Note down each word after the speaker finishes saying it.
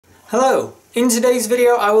Hello! In today's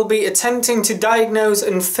video I will be attempting to diagnose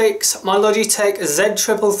and fix my Logitech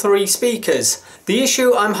Z333 speakers. The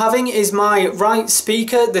issue I'm having is my right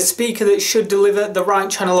speaker, the speaker that should deliver the right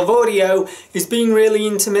channel of audio, is being really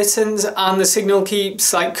intermittent and the signal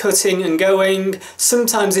keeps cutting and going.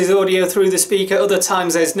 Sometimes there's audio through the speaker, other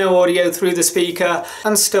times there's no audio through the speaker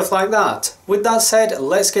and stuff like that. With that said,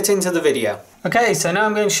 let's get into the video. Okay, so now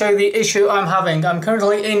I'm going to show you the issue I'm having. I'm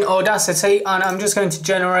currently in Audacity and I'm just going to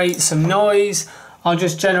generate some noise. I'll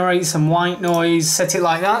just generate some white noise, set it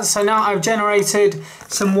like that. So now I've generated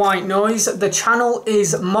some white noise. The channel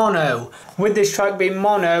is mono. With this track being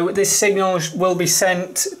mono, this signal will be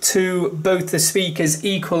sent to both the speakers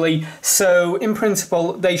equally. So in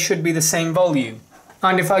principle, they should be the same volume.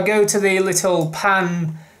 And if I go to the little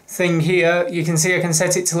pan thing here, you can see I can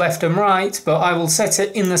set it to left and right, but I will set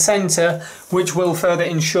it in the center, which will further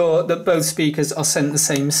ensure that both speakers are sent the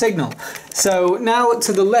same signal. So now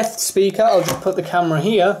to the left speaker, I'll just put the camera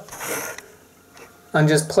here and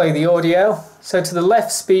just play the audio. So to the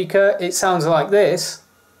left speaker, it sounds like this.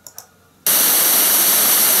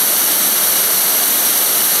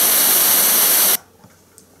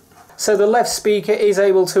 So the left speaker is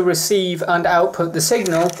able to receive and output the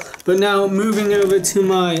signal, but now moving over to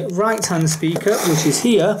my right hand speaker, which is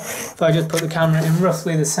here, if I just put the camera in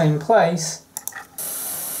roughly the same place,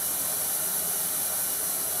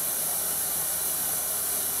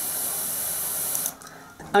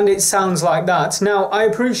 and it sounds like that. Now I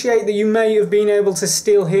appreciate that you may have been able to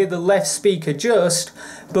still hear the left speaker just,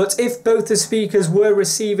 but if both the speakers were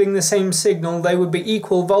receiving the same signal, they would be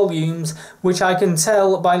equal volumes, which I can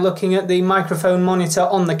tell by looking at the microphone monitor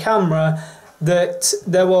on the camera that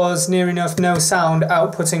there was near enough no sound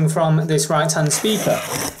outputting from this right hand speaker.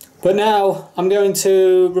 But now I'm going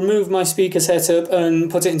to remove my speaker setup and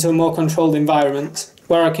put it into a more controlled environment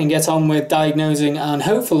where I can get on with diagnosing and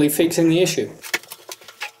hopefully fixing the issue.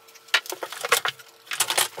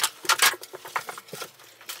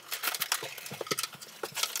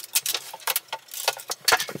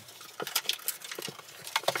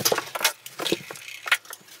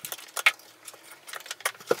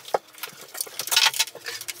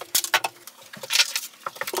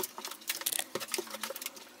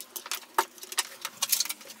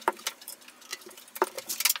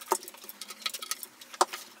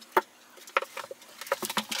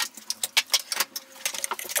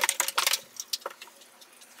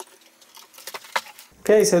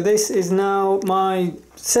 Okay, so this is now my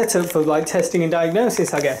setup for testing and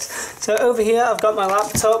diagnosis, I guess. So over here I've got my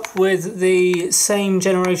laptop with the same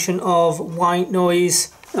generation of white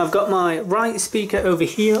noise. I've got my right speaker over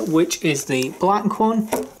here, which is the black one.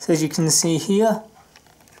 So as you can see here,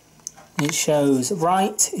 it shows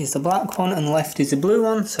right is the black one and left is the blue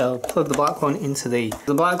one. So plug the black one into the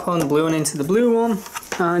black one, the blue one into the blue one.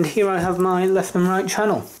 And here I have my left and right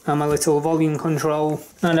channel and my little volume control.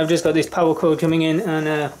 And I've just got this power cord coming in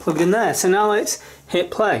and plugged in there. So now let's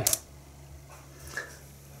hit play.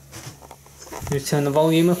 Just turn the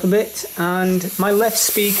volume up a bit. And my left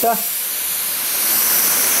speaker,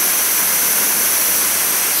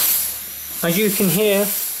 as you can hear,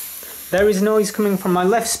 there is noise coming from my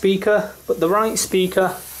left speaker, but the right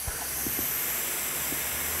speaker,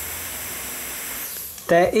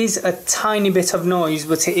 there is a tiny bit of noise,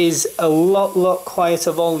 but it is a lot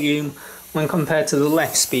quieter volume when compared to the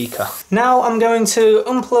left speaker. Now I'm going to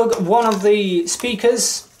unplug one of the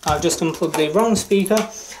speakers. I've just unplugged the wrong speaker.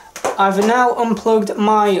 I've now unplugged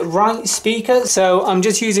my right speaker, so I'm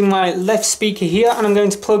just using my left speaker here, and I'm going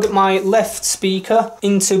to plug my left speaker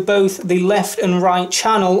into both the left and right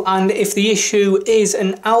channel. And if the issue is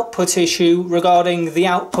an output issue regarding the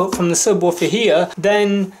output from the subwoofer here,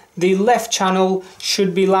 then the left channel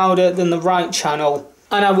should be louder than the right channel.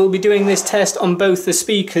 And I will be doing this test on both the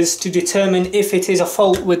speakers to determine if it is a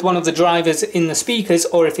fault with one of the drivers in the speakers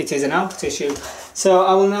or if it is an output issue. So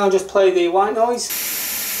I will now just play the white noise.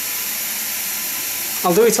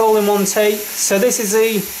 I'll do it all in one take. So this is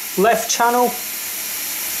the left channel,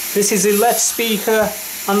 this is the left speaker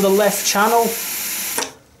and the left channel.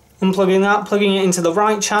 Unplugging that, plugging it into the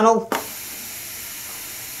right channel.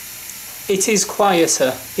 It is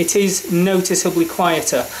quieter, it is noticeably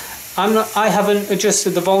quieter. I haven't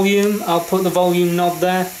adjusted the volume, I'll put the volume knob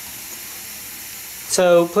there.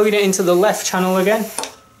 So plugging it into the left channel again.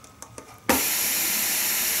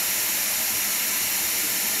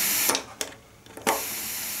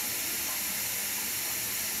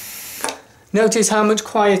 Notice how much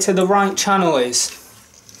quieter the right channel is.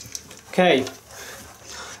 Okay,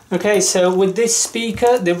 so with this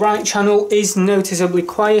speaker, the right channel is noticeably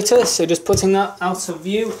quieter, so just putting that out of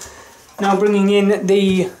view. Now bringing in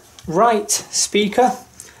the right speaker,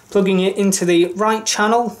 plugging it into the right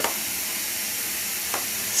channel.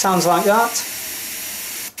 Sounds like that.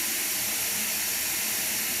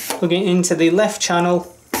 Plugging it into the left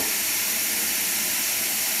channel.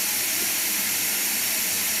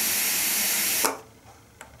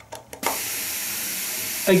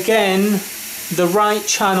 Again, the right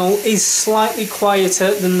channel is slightly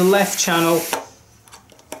quieter than the left channel.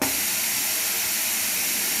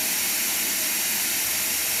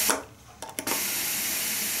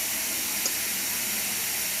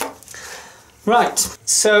 Right,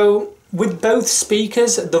 so with both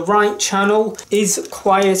speakers, the right channel is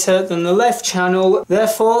quieter than the left channel.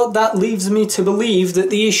 Therefore, that leaves me to believe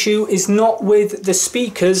that the issue is not with the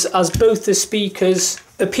speakers, as both the speakers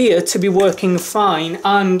appear to be working fine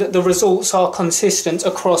and the results are consistent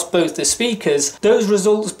across both the speakers. Those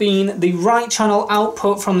results being the right channel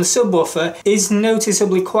output from the subwoofer is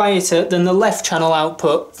noticeably quieter than the left channel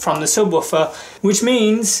output from the subwoofer, which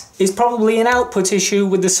means it's probably an output issue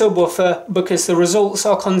with the subwoofer because the results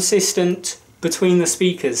are consistent between the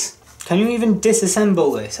speakers. Can you even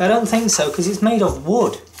disassemble this? I don't think so, because it's made of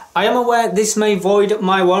wood. I am aware this may void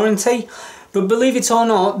my warranty, but believe it or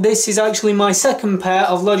not, this is actually my second pair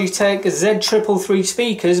of Logitech Z333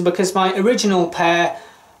 speakers, because my original pair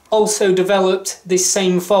also developed this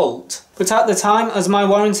same fault. But at the time, as my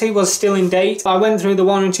warranty was still in date, I went through the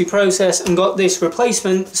warranty process and got this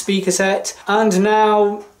replacement speaker set, and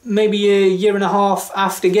now, maybe a year and a half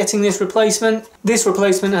after getting this replacement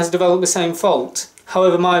has developed the same fault.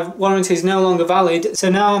 However, my warranty is no longer valid, so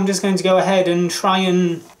now I'm just going to go ahead and try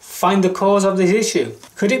and find the cause of this issue.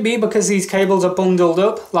 Could it be because these cables are bundled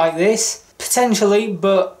up like this? Potentially,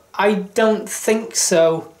 but I don't think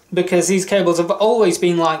so, because these cables have always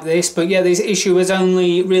been like this, but yeah, this issue has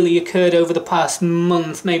only really occurred over the past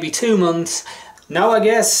month, maybe 2 months. Now I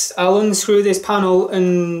guess I'll unscrew this panel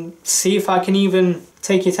and see if I can even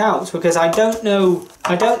take it out, because I don't know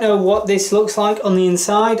what this looks like on the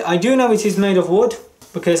inside. I do know it is made of wood,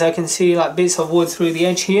 because I can see like bits of wood through the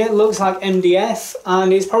edge here. It looks like MDF,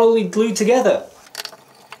 and it's probably glued together.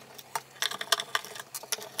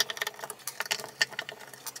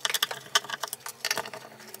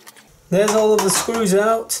 There's all of the screws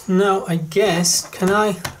out. Now I guess, can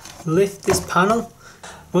I lift this panel?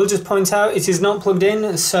 We'll just point out it is not plugged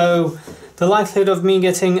in, so the likelihood of me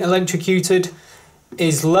getting electrocuted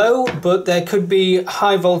is low, but there could be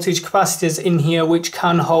high voltage capacitors in here which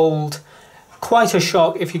can hold quite a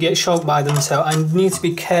shock if you get shocked by them, so I need to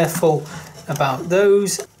be careful about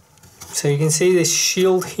those. So you can see this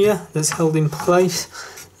shield here that's held in place.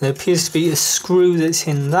 There appears to be a screw that's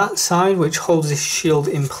in that side which holds this shield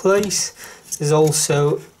in place. There's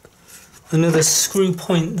also another screw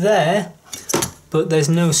point there, but there's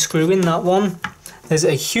no screw in that one. There's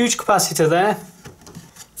a huge capacitor there,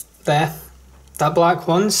 that black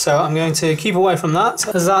one, so I'm going to keep away from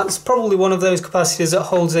that, as that's probably one of those capacitors that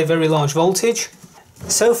holds a very large voltage.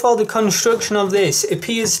 So far, the construction of this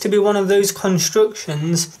appears to be one of those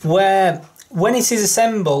constructions where when it is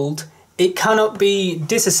assembled, it cannot be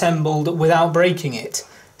disassembled without breaking it.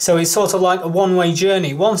 So it's sort of like a one-way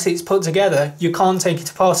journey. Once it's put together, you can't take it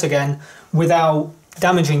apart again without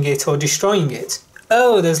damaging it or destroying it.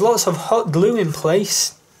 Oh, there's lots of hot glue in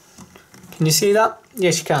place. Can you see that?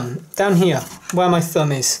 Yes, you can. Down here, where my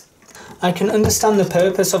thumb is. I can understand the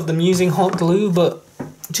purpose of them using hot glue, but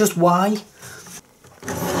just why?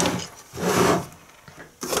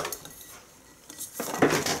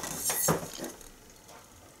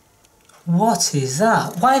 What is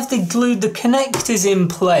that? Why have they glued the connectors in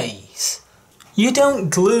place? You don't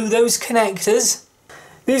glue those connectors.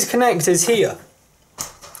 These connectors here,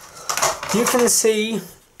 you can see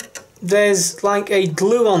there's like a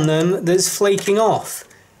glue on them that's flaking off.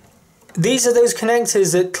 These are those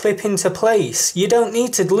connectors that clip into place. You don't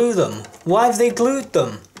need to glue them. Why have they glued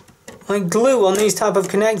them? Like, glue on these type of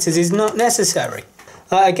connectors is not necessary.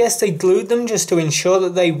 I guess they glued them just to ensure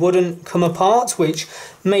that they wouldn't come apart, which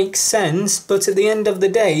makes sense, but at the end of the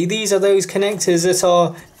day, these are those connectors that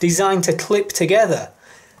are designed to clip together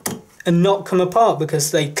and not come apart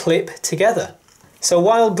because they clip together. So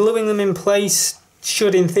while gluing them in place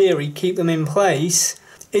should in theory keep them in place,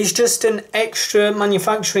 it's just an extra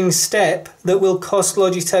manufacturing step that will cost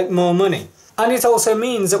Logitech more money. And it also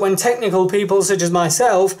means that when technical people such as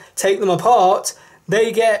myself take them apart,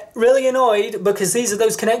 they get really annoyed because these are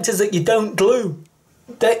those connectors that you don't glue.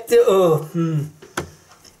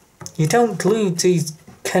 You don't glue these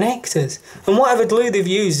connectors. And whatever glue they've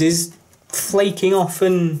used is flaking off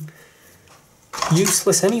and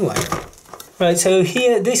useless anyway. Right, so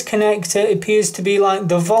here this connector appears to be like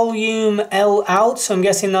the volume L out, so I'm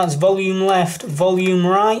guessing that's volume left, volume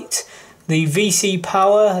right. the VC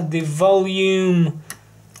power, the volume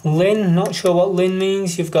LIN, not sure what LIN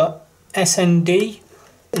means, you've got SND,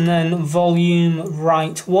 and then volume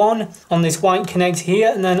right 1 on this white connector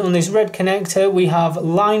here, and then on this red connector we have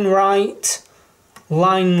line right,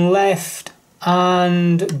 line left,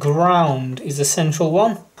 and ground is the central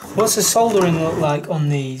one. What's the soldering look like on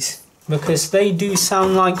these? Because they do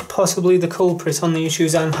sound like possibly the culprit on the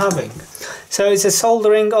issues I'm having. So it's a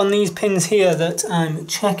soldering on these pins here that I'm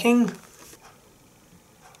checking.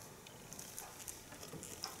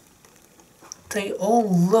 They all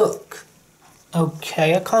look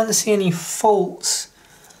okay. I can't see any faults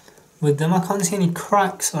with them. I can't see any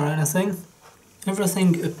cracks or anything.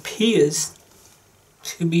 Everything appears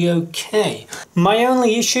to be okay. My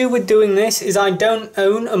only issue with doing this is I don't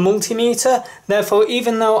own a multimeter. Therefore,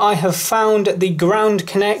 even though I have found the ground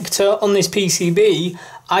connector on this PCB,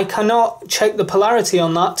 I cannot check the polarity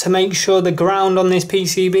on that to make sure the ground on this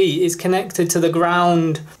PCB is connected to the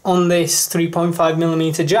ground on this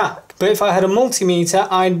 3.5mm jack. But if I had a multimeter,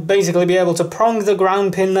 I'd basically be able to prong the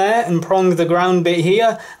ground pin there and prong the ground bit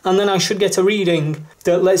here, and then I should get a reading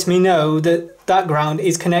that lets me know that that ground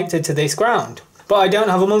is connected to this ground. But I don't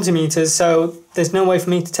have a multimeter, so there's no way for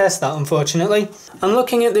me to test that, unfortunately. And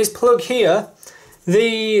looking at this plug here,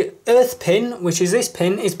 the earth pin, which is this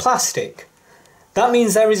pin, is plastic. That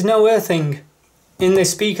means there is no earthing in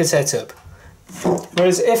this speaker setup.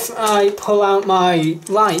 Whereas if I pull out my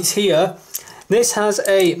lights here, this has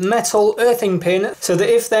a metal earthing pin, so that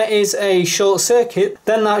if there is a short circuit,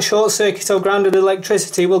 then that short circuit or grounded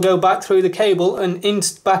electricity will go back through the cable and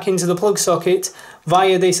back into the plug socket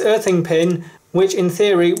via this earthing pin, which in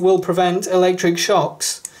theory will prevent electric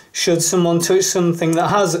shocks should someone touch something that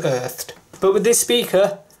has earthed. But with this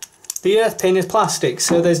speaker, the earth pin is plastic,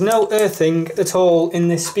 so there's no earthing at all in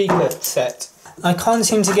this speaker set. I can't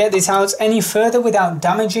seem to get this out any further without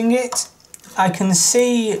damaging it. I can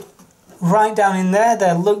see right down in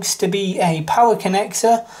there looks to be a power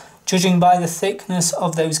connector, judging by the thickness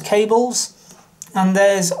of those cables. And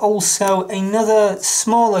there's also another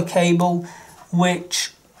smaller cable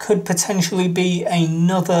which could potentially be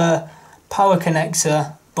another power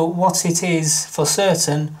connector, but what it is for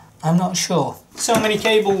certain, I'm not sure. So many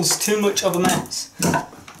cables, too much of a mess.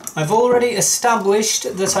 I've already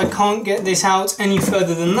established that I can't get this out any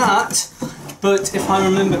further than that, but if I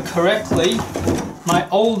remember correctly, my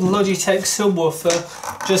old Logitech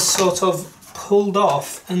subwoofer just sort of pulled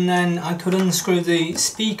off and then I could unscrew the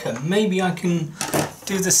speaker. Maybe I can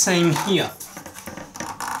do the same here.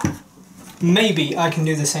 Maybe I can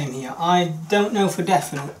do the same here. I don't know for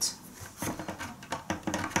definite.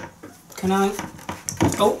 Can I?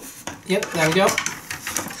 Oh, yep, there we go.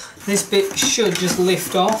 This bit should just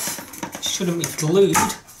lift off. It shouldn't be glued.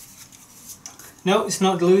 No, it's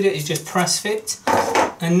not glued, it is just press fit.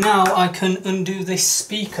 And now I can undo this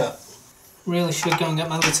speaker. Really should go and get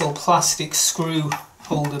my little plastic screw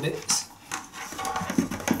holder bits.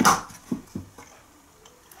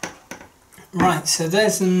 Right, so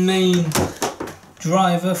there's the main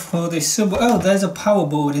driver for this sub. Oh, there's a power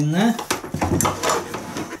board in there.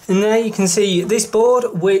 And there you can see this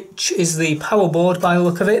board, which is the power board by the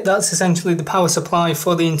look of it. That's essentially the power supply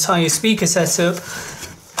for the entire speaker setup.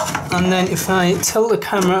 And then if I tilt the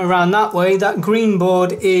camera around that way, that green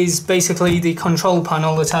board is basically the control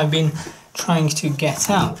panel that I've been trying to get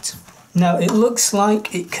out. Now it looks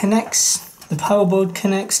like it connects. The power board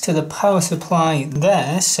connects to the power supply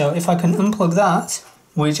there, so if I can unplug that,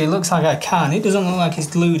 which it looks like I can, it doesn't look like it's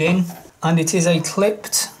glued in, and it is a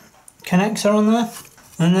clipped connector on there.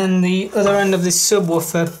 And then the other end of this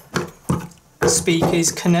subwoofer speaker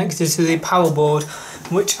is connected to the power board,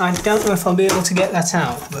 which I don't know if I'll be able to get that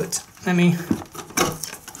out, but let me...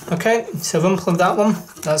 Okay, so I've unplugged that one,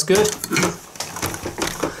 that's good.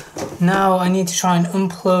 Now I need to try and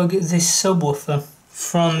unplug this subwoofer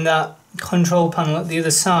from that control panel at the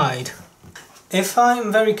other side. If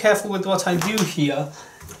I'm very careful with what I do here,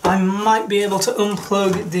 I might be able to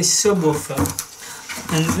unplug this subwoofer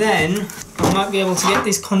and then I might be able to get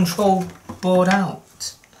this control board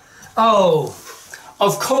out. Oh,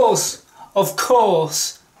 of course,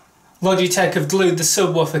 Logitech have glued the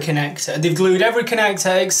subwoofer connector. They've glued every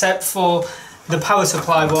connector except for the power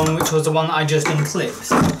supply one, which was the one that I just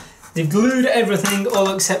unclipped. They've glued everything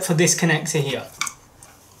all except for this connector here.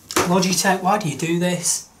 Logitech, why do you do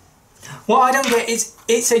this? What I don't get is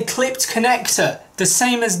it's a clipped connector, the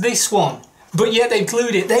same as this one, but yet they've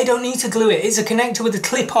glued it. They don't need to glue it. It's a connector with a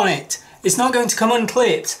clip on it. It's not going to come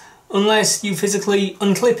unclipped unless you physically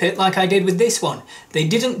unclip it like I did with this one. They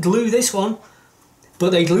didn't glue this one,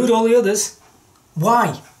 but they glued all the others.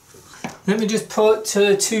 Why? Let me just put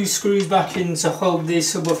 2 screws back in to hold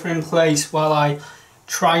this subwoofer in place while I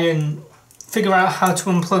try and figure out how to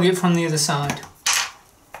unplug it from the other side.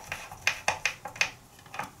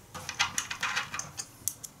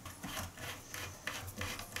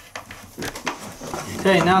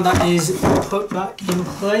 Okay, now that is put back in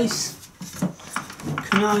place,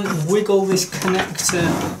 can I wiggle this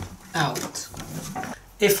connector out?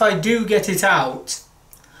 If I do get it out,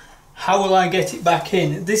 how will I get it back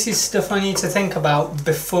in? This is stuff I need to think about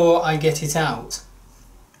before I get it out.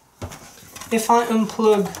 If I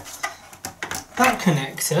unplug that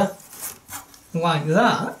connector, like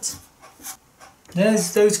that,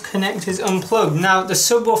 there's those connectors unplugged. Now the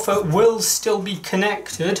subwoofer will still be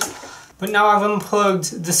connected, but now I've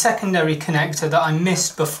unplugged the secondary connector that I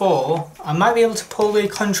missed before. I might be able to pull the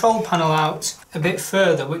control panel out a bit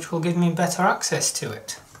further, which will give me better access to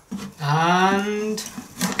it. And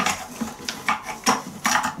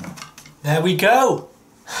there we go!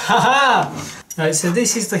 Haha! Right, so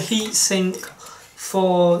this is the heat sink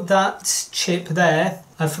for that chip there.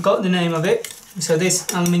 I forgot the name of it. So this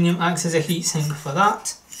aluminium acts as a heat sink for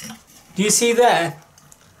that. Do you see there?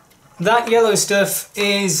 That yellow stuff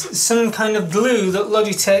is some kind of glue that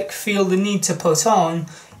Logitech feel the need to put on,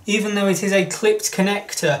 even though it is a clipped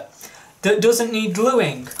connector that doesn't need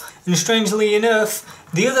gluing. And strangely enough,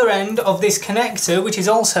 the other end of this connector, which is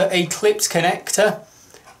also a clipped connector,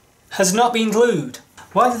 has not been glued.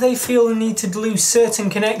 Why do they feel the need to glue certain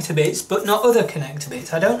connector bits but not other connector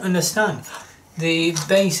bits? I don't understand. The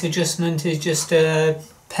base adjustment is just a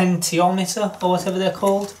pentiometer or whatever they're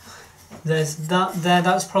called. There's that there,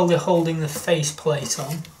 that's probably holding the faceplate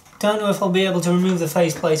on. Don't know if I'll be able to remove the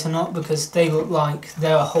faceplate or not because they look like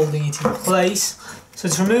they are holding it in place. So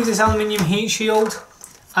to remove this aluminium heat shield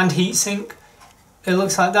and heatsink, it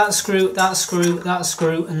looks like that screw, that screw, that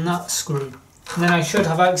screw and that screw. And then I should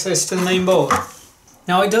have access to the main board.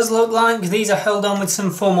 Now it does look like these are held on with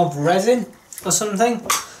some form of resin or something,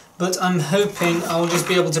 but I'm hoping I'll just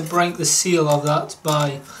be able to break the seal of that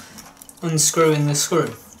by unscrewing the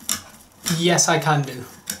screw. Yes, I can do.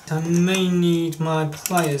 I may need my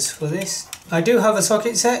pliers for this. I do have a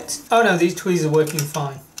socket set. Oh no, these tweezers are working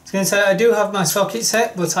fine. I was going to say I do have my socket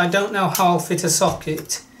set, but I don't know how I'll fit a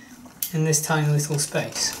socket in this tiny little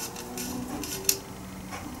space.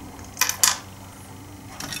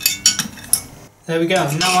 There we go,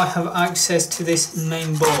 now I have access to this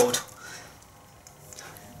main board.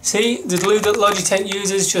 See, the glue that Logitech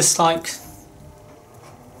uses just like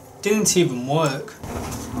didn't even work.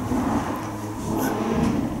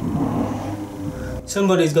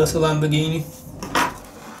 Somebody's got a Lamborghini.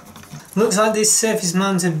 Looks like this surface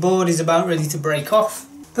mounted board is about ready to break off,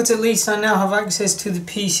 but at least I now have access to the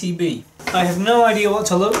PCB. I have no idea what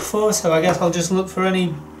to look for, so I guess I'll just look for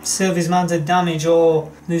any surface mounted damage or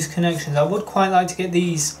loose connections. I would quite like to get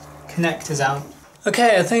these connectors out.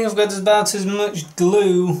 Okay, I think I've got about as much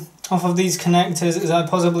glue off of these connectors as I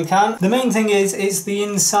possibly can. The main thing is it's the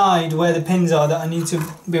inside where the pins are that I need to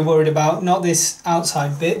be worried about, not this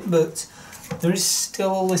outside bit, but there is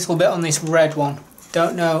still a little bit on this red one.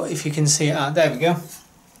 Don't know if you can see it out. There we go.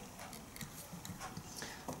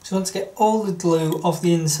 So let's get all the glue off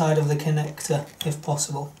the inside of the connector if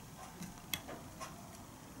possible.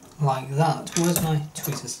 Like that. Where's my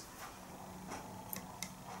tweezers?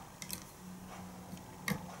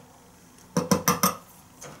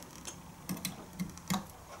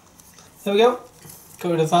 There we go.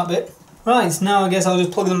 Got rid of that bit. Right, now I guess I'll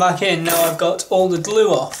just plug them back in. Now I've got all the glue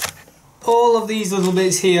off. All of these little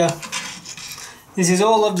bits here, this is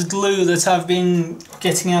all of the glue that I've been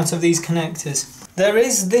getting out of these connectors. There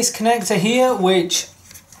is this connector here which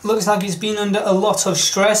looks like it's been under a lot of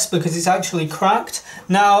stress because it's actually cracked.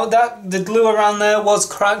 Now the glue around there was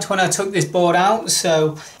cracked when I took this board out,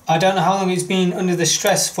 so I don't know how long it's been under the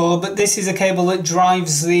stress for, but this is a cable that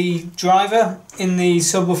drives the driver in the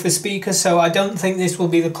subwoofer speaker, so I don't think this will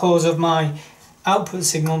be the cause of my output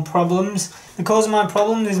signal problems. The cause of my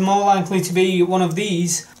problem is more likely to be one of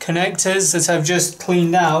these connectors that I've just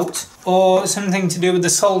cleaned out, or something to do with the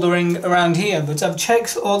soldering around here, but I've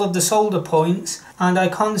checked all of the solder points and I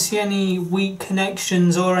can't see any weak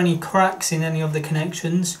connections or any cracks in any of the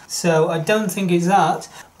connections, so I don't think it's that.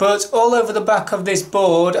 But all over the back of this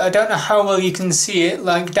board, I don't know how well you can see it,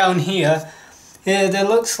 like down here, there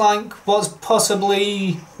looks like what's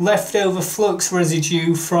possibly leftover flux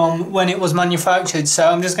residue from when it was manufactured, so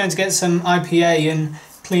I'm just going to get some IPA and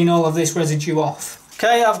clean all of this residue off.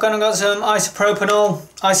 Okay, I've gone and got some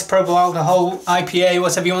isopropyl alcohol, IPA,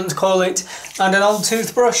 whatever you want to call it, and an old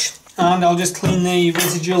toothbrush, and I'll just clean the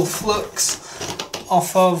residual flux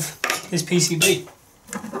off of this PCB.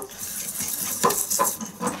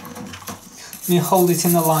 me hold it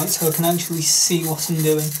in the light so I can actually see what I'm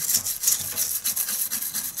doing.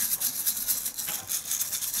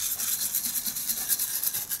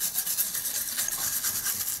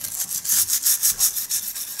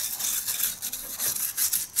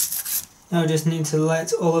 Now I just need to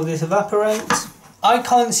let all of this evaporate. I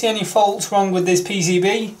can't see any faults wrong with this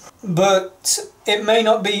PCB, but it may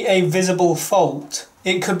not be a visible fault.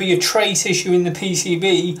 It could be a trace issue in the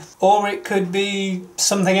PCB, or it could be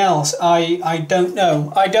something else. I don't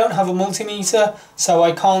know. I don't have a multimeter, so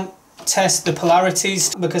I can't test the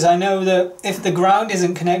polarities, because I know that if the ground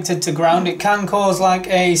isn't connected to ground, it can cause like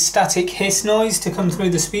a static hiss noise to come through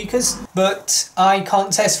the speakers, but I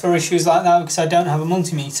can't test for issues like that because I don't have a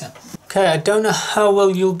multimeter. Okay, I don't know how well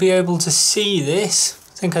you'll be able to see this.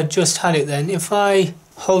 I think I just had it then. If I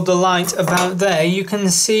hold the light about there, you can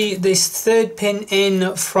see this third pin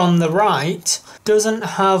in from the right doesn't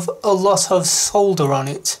have a lot of solder on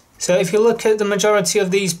it. So if you look at the majority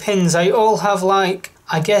of these pins, they all have like,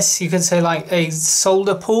 I guess you could say like a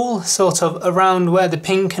solder pool sort of around where the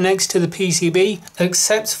pin connects to the PCB,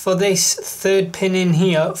 except for this third pin in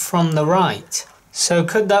here from the right. So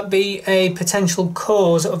could that be a potential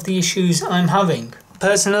cause of the issues I'm having?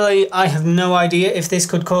 Personally, I have no idea if this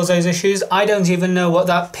could cause those issues. I don't even know what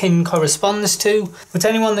that pin corresponds to. But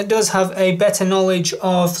anyone that does have a better knowledge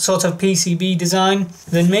of sort of PCB design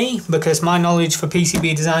than me, because my knowledge for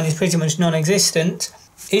PCB design is pretty much non-existent,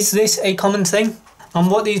 is this a common thing? And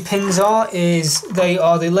what these pins are is they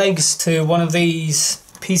are the legs to one of these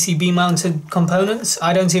PCB mounted components.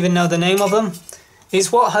 I don't even know the name of them.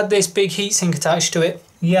 It's what had this big heatsink attached to it.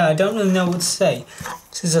 Yeah, I don't really know what to say.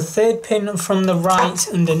 So there's a third pin from the right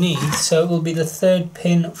underneath, so it will be the third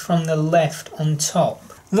pin from the left on top.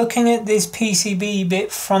 Looking at this PCB bit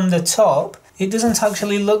from the top, it doesn't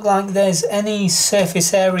actually look like there's any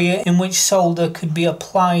surface area in which solder could be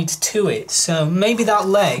applied to it. So maybe that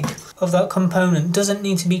leg of that component doesn't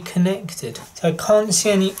need to be connected. So I can't see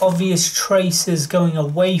any obvious traces going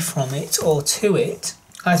away from it or to it.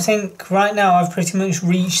 I think right now I've pretty much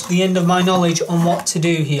reached the end of my knowledge on what to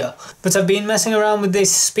do here. But I've been messing around with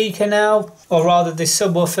this speaker now, or rather this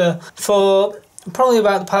subwoofer, for probably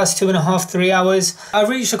about the past 2.5 to 3 hours. I've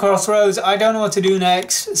reached a crossroads, I don't know what to do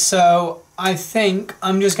next, so I think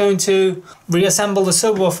I'm just going to reassemble the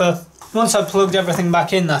subwoofer once I've plugged everything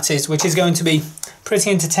back in, that is, which is going to be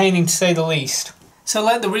pretty entertaining to say the least. So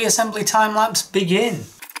let the reassembly time lapse begin.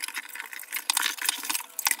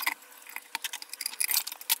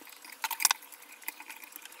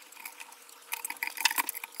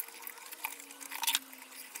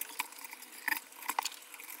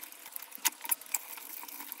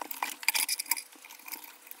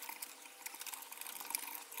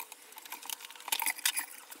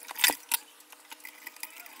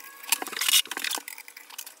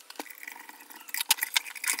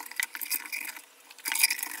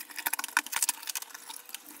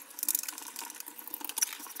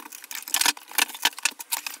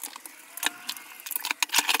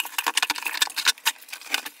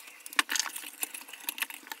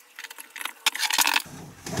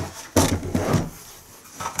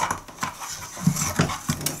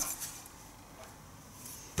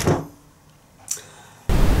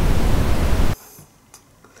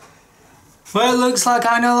 Well, it looks like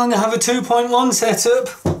I no longer have a 2.1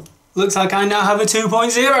 setup. Looks like I now have a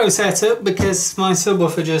 2.0 setup because my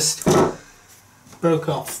subwoofer just broke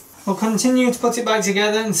off. I'll continue to put it back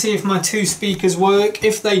together and see if my two speakers work.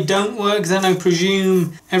 If they don't work, then I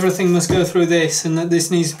presume everything must go through this and that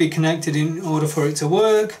this needs to be connected in order for it to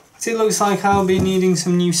work. But it looks like I'll be needing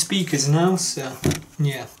some new speakers now, so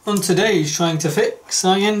yeah. On today's Trying to Fix,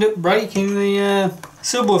 I end up breaking the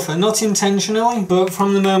subwoofer, not intentionally, but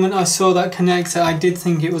from the moment I saw that connector I did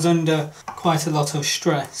think it was under quite a lot of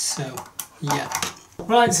stress, so yeah.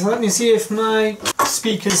 Right, so let me see if my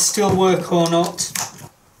speakers still work or not.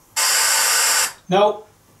 Nope,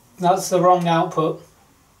 that's the wrong output.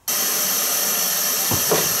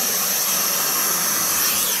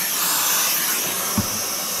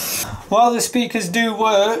 While the speakers do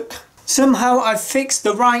work, somehow I've fixed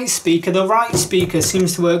the right speaker. The right speaker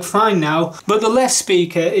seems to work fine now, but the left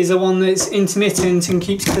speaker is the one that's intermittent and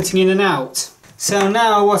keeps cutting in and out. So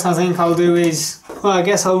now what I think I'll do is, well, I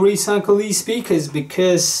guess I'll recycle these speakers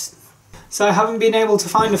because I haven't been able to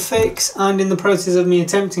find a fix, and in the process of me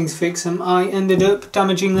attempting to fix them, I ended up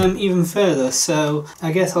damaging them even further, so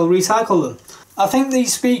I guess I'll recycle them. I think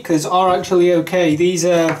these speakers are actually okay.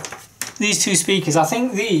 These two speakers, I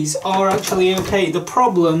think these are actually okay. The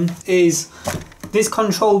problem is this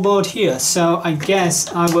control board here, so I guess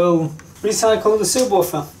I will recycle the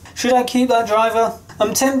subwoofer. Should I keep that driver?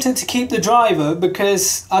 I'm tempted to keep the driver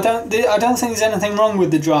because I don't think there's anything wrong with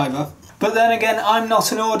the driver. But then again, I'm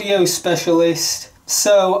not an audio specialist,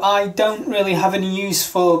 so I don't really have any use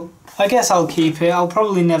for... I guess I'll keep it. I'll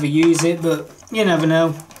probably never use it, but you never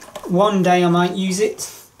know. One day I might use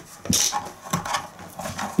it.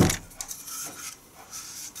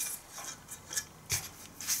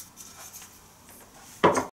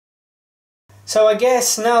 So I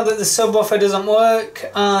guess now that the subwoofer doesn't work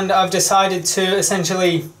and I've decided to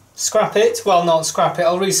essentially scrap it, well, not scrap it,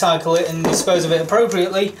 I'll recycle it and dispose of it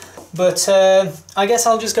appropriately, but I guess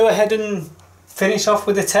I'll just go ahead and finish off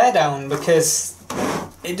with a teardown because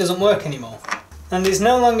it doesn't work anymore. And it's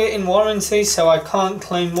no longer in warranty, so I can't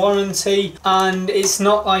claim warranty, and it's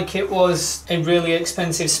not like it was a really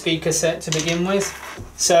expensive speaker set to begin with,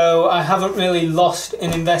 so I haven't really lost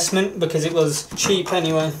an investment because it was cheap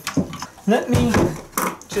anyway. Let me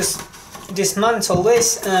just dismantle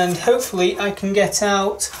this and hopefully I can get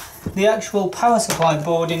out the actual power supply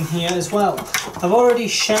board in here as well. I've already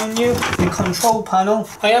shown you the control panel.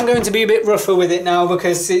 I am going to be a bit rougher with it now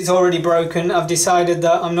because it's already broken. I've decided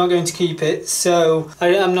that I'm not going to keep it, so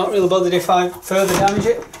I'm not really bothered if I further damage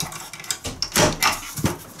it.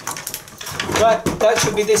 Right, that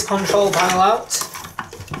should be this control panel out.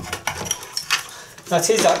 That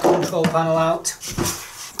is that control panel out.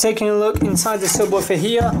 Taking a look inside the subwoofer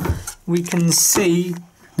here, we can see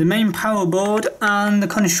the main power board, and the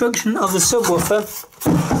construction of the subwoofer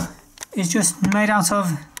is just made out of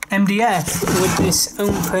MDF with this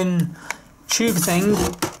open tube thing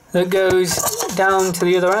that goes down to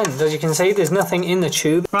the other end. As you can see, there's nothing in the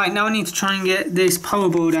tube. Right, now I need to try and get this power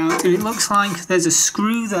board out, and it looks like there's a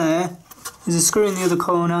screw there, there's a screw in the other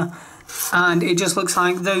corner, and it just looks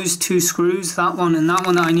like those two screws, that one and that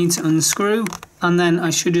one, that I need to unscrew. And then I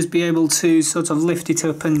should just be able to sort of lift it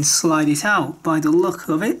up and slide it out by the look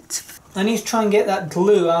of it. I need to try and get that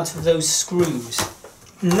glue out of those screws.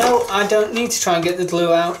 No, I don't need to try and get the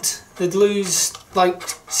glue out. The glue's like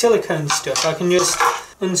silicone stuff. I can just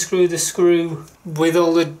unscrew the screw with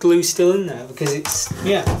all the glue still in there because it's,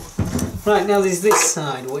 yeah. Right, now there's this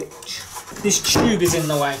side, which this tube is in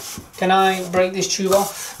the way. Can I break this tube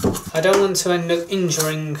off? I don't want to end up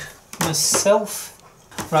injuring myself.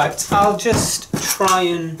 Right, I'll just try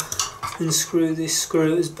and unscrew this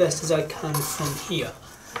screw as best as I can from here.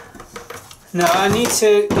 Now I need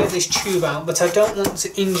to get this tube out, but I don't want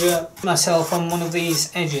to injure myself on one of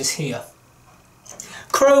these edges here.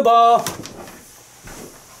 Crowbar!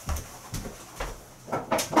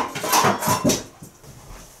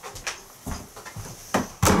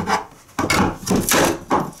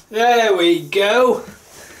 There we go!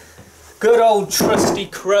 Good old trusty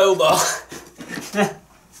crowbar.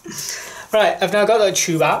 Right, I've now got that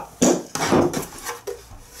tube out.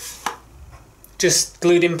 Just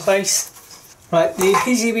glued in place. Right, the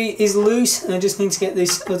PCB is loose and I just need to get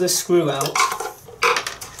this other screw out.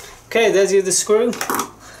 Okay, there's the other screw.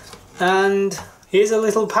 And here's a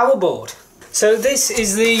little power board. So this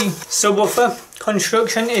is the subwoofer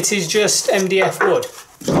construction. It is just MDF wood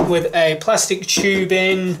with a plastic tube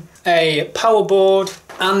in, a power board,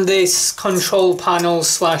 and this control panel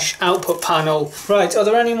slash output panel. Right, are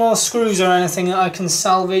there any more screws or anything that I can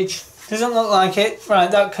salvage? Doesn't look like it.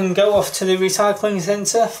 Right, that can go off to the recycling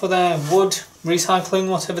centre for their wood recycling,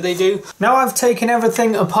 whatever they do. Now I've taken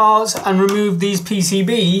everything apart and removed these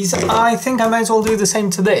PCBs, I think I might as well do the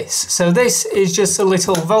same to this. So this is just a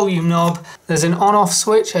little volume knob. There's an on-off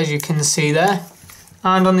switch, as you can see there.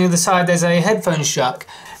 And on the other side there's a headphones jack.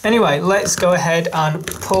 Anyway, let's go ahead and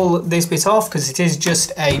pull this bit off because it is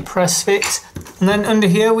just a press fit. And then under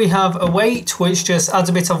here we have a weight, which just adds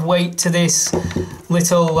a bit of weight to this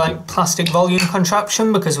little like plastic volume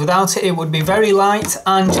contraption, because without it, it would be very light,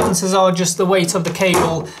 and chances are just the weight of the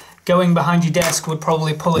cable going behind your desk would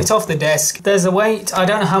probably pull it off the desk. There's a weight. I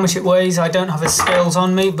don't know how much it weighs. I don't have a scales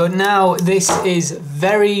on me, but now this is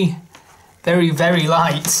very, very, very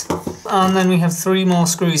light. And then we have 3 more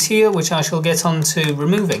screws here, which I shall get on to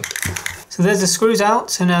removing. So there's the screws out.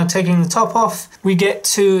 So now taking the top off, we get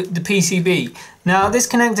to the PCB. Now this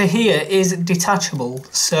connector here is detachable.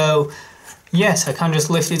 So yes, I can just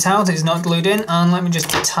lift it out. It's not glued in. And let me just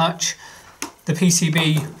detach the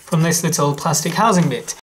PCB from this little plastic housing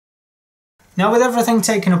bit. Now with everything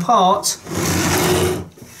taken apart,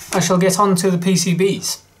 I shall get on to the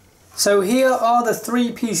PCBs. So here are the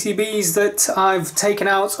 3 PCBs that I've taken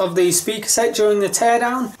out of the speaker set during the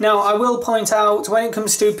teardown. Now I will point out, when it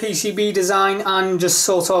comes to PCB design and just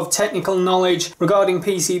sort of technical knowledge regarding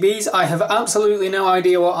PCBs, I have absolutely no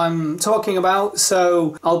idea what I'm talking about,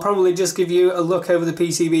 so I'll probably just give you a look over the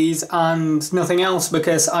PCBs and nothing else,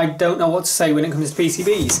 because I don't know what to say when it comes to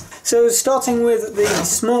PCBs. So starting with the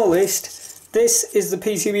smallest, this is the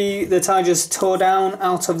PCB that I just tore down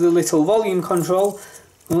out of the little volume control.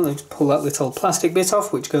 Well, let's pull that little plastic bit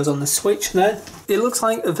off, which goes on the switch there. It looks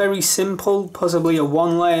like a very simple, possibly a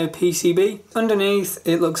 1-layer PCB. Underneath,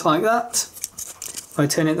 it looks like that. If I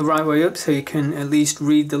turn it the right way up so you can at least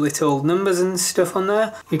read the little numbers and stuff on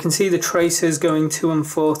there. You can see the traces going to and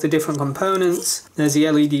forth, the different components. There's the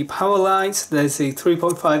LED power light, there's the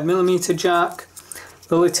 3.5mm jack,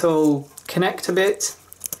 the little connector bit,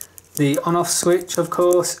 the on-off switch of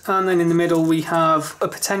course, and then in the middle we have a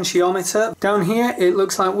potentiometer. Down here it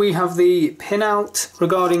looks like we have the pinout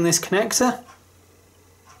regarding this connector.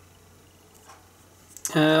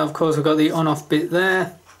 Of course we've got the on-off bit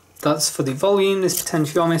there, that's for the volume, this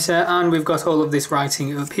potentiometer, and we've got all of this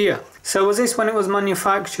writing up here. So was this when it was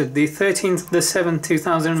manufactured? The 13th of the 7th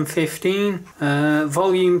 2015,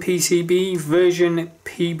 volume PCB, version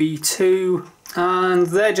PB2, and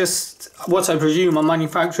they're just what I presume are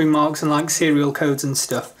manufacturing marks and like serial codes and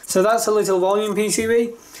stuff. So that's a little volume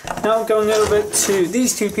PCB. Now going over to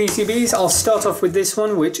these 2 PCBs, I'll start off with this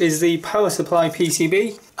one, which is the power supply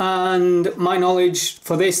PCB. And my knowledge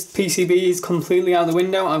for this PCB is completely out the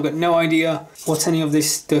window. I've got no idea what any of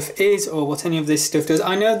this stuff is or what any of this stuff does.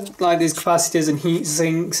 I know like there's capacitors and heat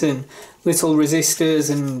sinks and little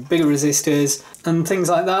resistors and bigger resistors and things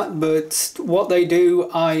like that, but what they do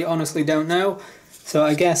I honestly don't know. So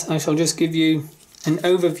I guess I shall just give you an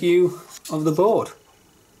overview of the board.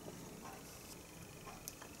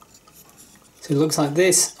 So it looks like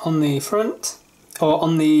this on the front, or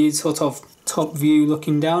on the sort of top view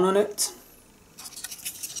looking down on it.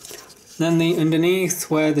 Then the underneath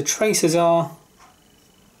where the traces are,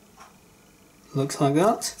 looks like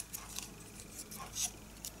that.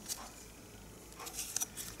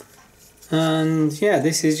 And yeah,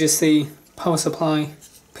 this is just the power supply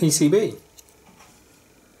PCB.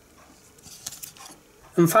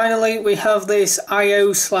 And finally we have this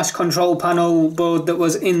I/O/control panel board that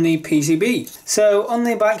was in the PCB. So on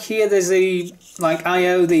the back here there's the like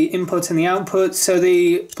I/O, the input and the output. So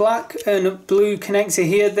the black and blue connector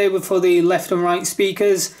here, they were for the left and right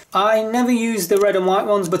speakers. I never used the red and white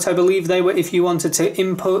ones, but I believe they were if you wanted to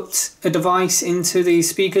input a device into the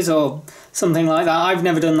speakers or something like that. I've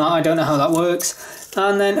never done that, I don't know how that works.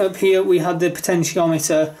 And then up here we had the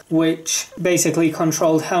potentiometer, which basically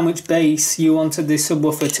controlled how much bass you wanted this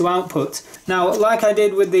subwoofer to output. Now, like I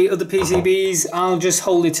did with the other PCBs, I'll just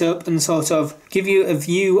hold it up and sort of give you a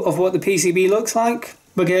view of what the PCB looks like,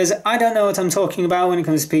 because I don't know what I'm talking about when it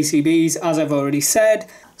comes to PCBs, as I've already said.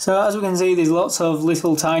 So as we can see, there's lots of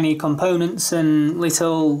little tiny components and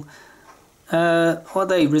little what are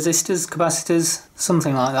they, resistors, capacitors,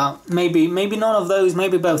 something like that. Maybe none of those,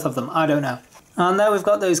 maybe both of them, I don't know. And there we've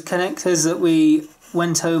got those connectors that we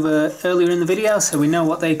went over earlier in the video, so we know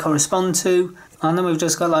what they correspond to. And then we've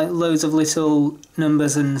just got like loads of little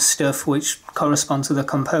numbers and stuff which correspond to the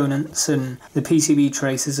components and the PCB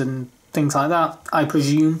traces and things like that, I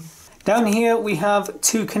presume. Down here we have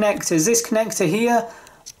 2 connectors. This connector here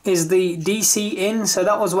is the DC in, so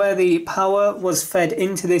that was where the power was fed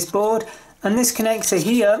into this board. And this connector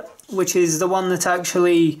here, which is the one that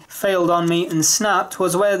actually failed on me and snapped,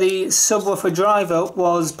 was where the subwoofer driver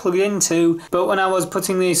was plugged into, but when I was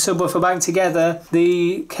putting the subwoofer back together,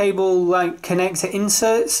 the cable like connector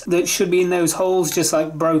inserts that should be in those holes just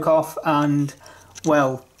like broke off and,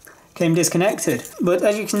 well, came disconnected. But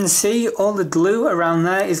as you can see, all the glue around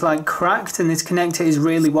there is like cracked and this connector is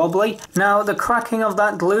really wobbly. Now the cracking of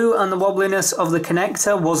that glue and the wobbliness of the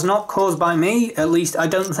connector was not caused by me, at least I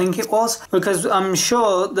don't think it was, because I'm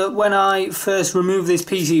sure that when I first removed this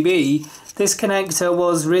PCB, this connector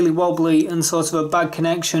was really wobbly and sort of a bad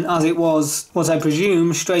connection, as it was, what I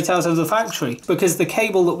presume, straight out of the factory, because the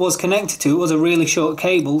cable that was connected to it was a really short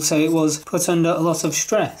cable, so it was put under a lot of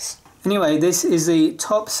stress. Anyway, this is the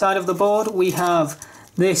top side of the board. We have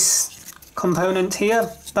this component here.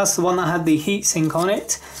 That's the one that had the heatsink on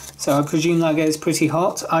it. So I presume that gets pretty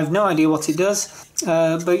hot. I've no idea what it does.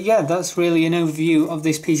 But yeah, that's really an overview of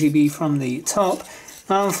this PCB from the top.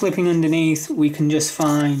 And flipping underneath, we can just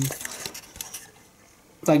find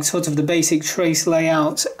like sort of the basic trace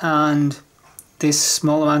layout and this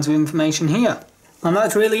small amount of information here. And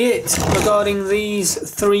that's really it regarding these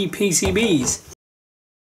 3 PCBs.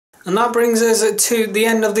 And that brings us to the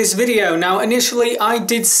end of this video. Now, initially I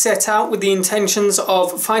did set out with the intentions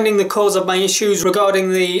of finding the cause of my issues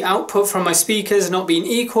regarding the output from my speakers not being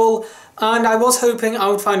equal, and I was hoping I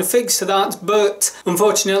would find a fix to that, but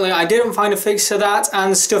unfortunately I didn't find a fix to that,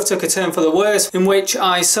 and stuff took a turn for the worse, in which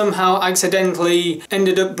I somehow accidentally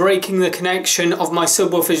ended up breaking the connection of my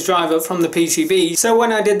subwoofer's driver from the PCB. So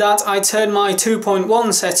when I did that, I turned my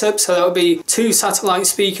 2.1 setup, so that would be 2 satellite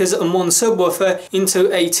speakers and 1 subwoofer,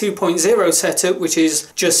 into a 2.0 setup, which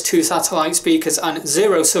is just 2 satellite speakers and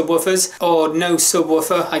 0 subwoofers, or no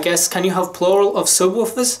subwoofer, I guess. Can you have plural of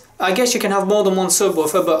subwoofers? I guess you can have more than 1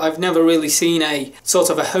 subwoofer, but I've never really seen a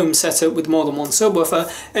sort of a home setup with more than 1 subwoofer.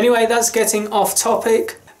 Anyway, that's getting off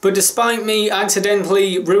topic. But despite me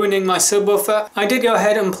accidentally ruining my subwoofer, I did go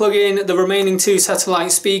ahead and plug in the remaining 2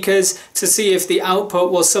 satellite speakers to see if the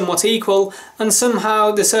output was somewhat equal, and somehow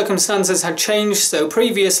the circumstances had changed. So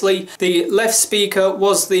previously the left speaker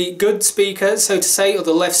was the good speaker, so to say, or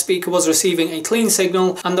the left speaker was receiving a clean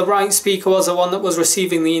signal, and the right speaker was the one that was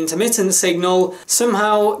receiving the intermittent signal.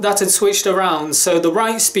 Somehow that had switched around, so the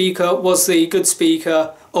right speaker was the good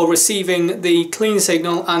speaker, or receiving the clean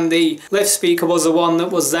signal, and the left speaker was the one that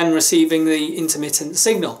was then receiving the intermittent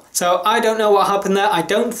signal. So I don't know what happened there. I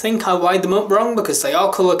don't think I wired them up wrong, because they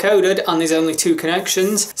are colour coded and there's only 2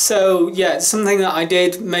 connections. So yeah, something that I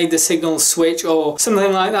did made the signal switch or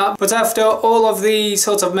something like that. But after all of the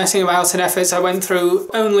sort of messing about and efforts I went through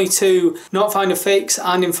only to not find a fix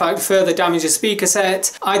and in fact further damage the speaker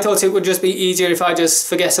set, I thought it would just be easier if I just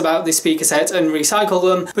forget about the speaker set and recycle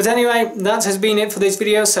them. But anyway, that has been it for this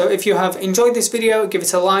video. So if you have enjoyed this video, give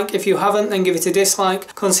it a like. If you haven't, then give it a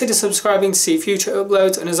dislike. Consider subscribing to see future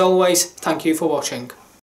uploads, and as always, thank you for watching.